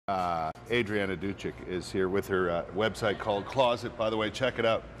Adriana Ducic is here with her website called Closet. By the way, check it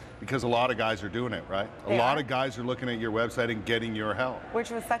out, because a lot of guys are doing it, right? A lot of guys are looking at your website and getting your help. Which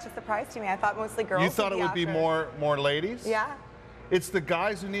was such a surprise to me. I thought mostly girls. You thought it would be more ladies? Yeah. It's the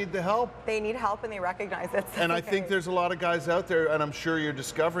guys who need the help. They need help and they recognize it. So and I think there's a lot of guys out there, and I'm sure you're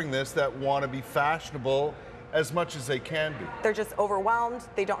discovering this, that want to be fashionable as much as they can be. They're just overwhelmed.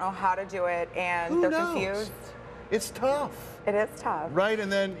 They don't know how to do it, and they're confused. It's tough. It is tough. Right,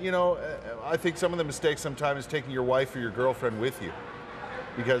 and then, you know, I think some of the mistakes sometimes is taking your wife or your girlfriend with you.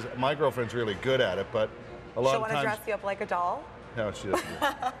 Because my girlfriend's really good at it, but a lot of times... She'll want to dress you up like a doll? No, she doesn't.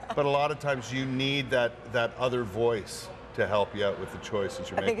 But a lot of times you need that other voice to help you out with the choices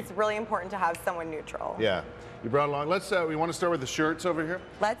you're making. I think it's really important to have someone neutral. Yeah. You brought along, we want to start with the shirts over here?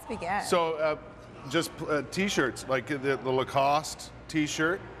 Let's begin. So, just t-shirts, like the Lacoste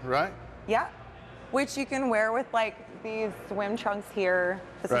t-shirt, right? Yeah. Which you can wear with like these swim trunks here.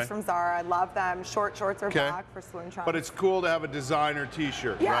 This is from Zara. I love them. Short shorts are back for swim trunks. But it's cool to have a designer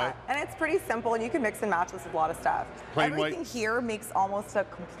t-shirt, right? And it's pretty simple, and you can mix and match this with a lot of stuff. Everything here makes almost a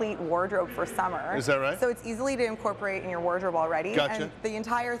complete wardrobe for summer. Is that right? So it's easily to incorporate in your wardrobe already. Gotcha. And the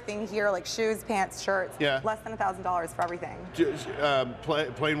entire thing here, like shoes, pants, shirts, less than $1,000 for everything.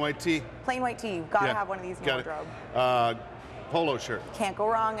 Plain white tee? Plain white tee. You've got to have one of these in your wardrobe. Polo shirt. Can't go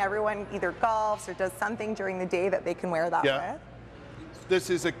wrong. Everyone either golfs or does something during the day that they can wear that with. This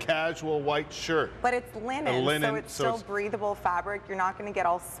is a casual white shirt. But it's linen, so it's still breathable fabric. You're not going to get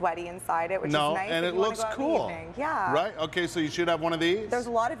all sweaty inside it, which is nice. And it looks cool. Yeah. Right? Okay, so you should have one of these? There's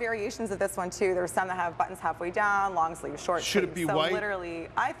a lot of variations of this one, too. There's some that have buttons halfway down, long sleeve, short sleeve. Should it be white? So literally,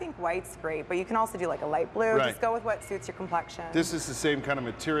 I think white's great, but you can also do like a light blue. Just go with what suits your complexion. This is the same kind of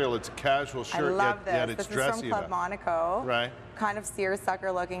material. It's a casual shirt, I love this. yet it's dressy. This is from Club Monaco. Right. Kind of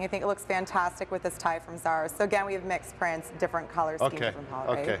seersucker looking. I think it looks fantastic with this tie from Zara. So again, we have mixed prints, different color schemes from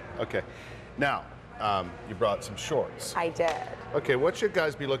holiday. Okay. Now, you brought some shorts. I did. Okay, what should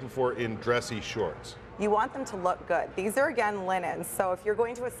guys be looking for in dressy shorts? You want them to look good. These are, again, linen. So if you're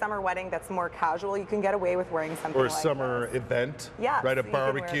going to a summer wedding that's more casual, you can get away with wearing something like this. Or a summer event. Yeah. Right, so a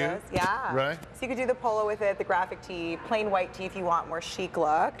barbecue. Yeah. Right. So you could do the polo with it, the graphic tee, plain white tee if you want more chic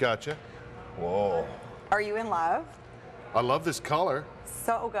look. Gotcha. Whoa. Are you in love? I love this color.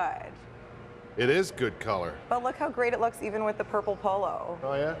 So good. It is good color. But look how great it looks even with the purple polo.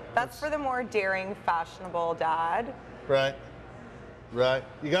 Oh yeah? That's for the more daring, fashionable dad. Right. Right.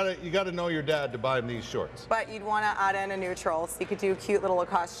 You gotta know your dad to buy him these shorts. But you'd want to add in a neutral, so you could do cute little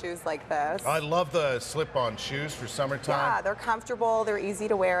Lacoste shoes like this. I love the slip-on shoes for summertime. Yeah, they're comfortable, they're easy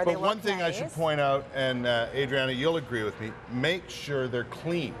to wear, they look nice. But one thing I should point out, and Adriana, you'll agree with me, make sure they're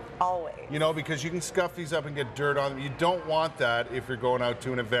clean. Always. You know, because you can scuff these up and get dirt on them. You don't want that if you're going out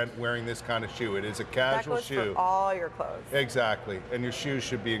to an event wearing this kind of shoe. It is a casual shoe. That goes for all your clothes. Exactly, and your shoes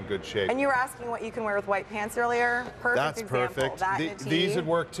should be in good shape. And you were asking what you can wear with white pants earlier. Perfect example. That's perfect. These would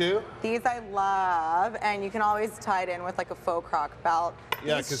work too? These I love, and you can always tie it in with like a faux croc belt.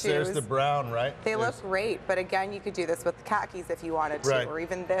 Yeah, because there's the brown, right? They look great, but again, you could do this with the khakis if you wanted to, or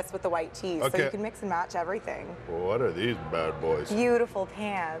even this with the white tees. So you can mix and match everything. Well, what are these bad boys? Beautiful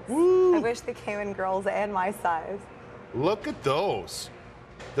pants. Woo. I wish they came in girls and my size. Look at those.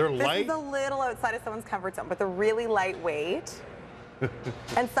 They're light. This is a little outside of someone's comfort zone, but they're really lightweight.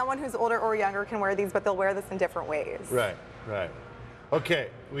 And someone who's older or younger can wear these, but they'll wear this in different ways. Right. Okay,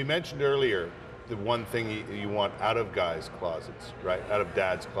 we mentioned earlier the one thing you want out of guys' closets, right? Out of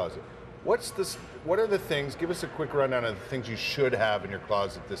dad's closet. What are the things, give us a quick rundown of the things you should have in your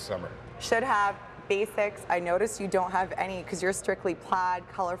closet this summer. Should have basics. I noticed you don't have any because you're strictly plaid,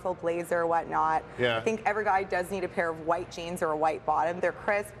 colorful blazer, whatnot. Yeah. I think every guy does need a pair of white jeans or a white bottom. They're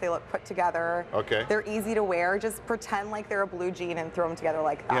crisp, they look put together. Okay. They're easy to wear. Just pretend like they're a blue jean and throw them together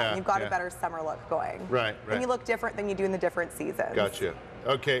like that. And you've got a better summer look going. Right. And you look different than you do in the different seasons. Gotcha.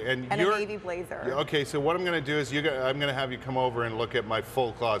 Okay, and a navy blazer. Okay, so what I'm going to do is I'm going to have you come over and look at my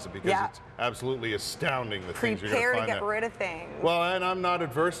full closet because it's absolutely astounding the things you're going to find. Prepare to get rid of things. Well, and I'm not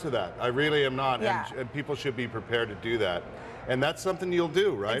adverse to that. I really am not. And people should be prepared to do that. And that's something you'll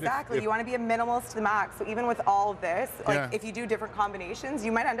do, right? Exactly. You want to be a minimalist to the max. So even with all of this, like if you do different combinations,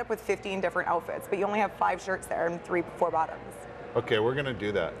 you might end up with 15 different outfits, but you only have 5 shirts there and 4 bottoms. Okay, we're going to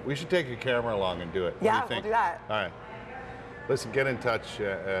do that. We should take a camera along and do it. Yeah, we'll do that. All right. Listen, get in touch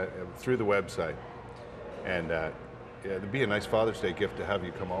through the website, and it'd be a nice Father's Day gift to have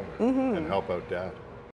you come over and help out Dad.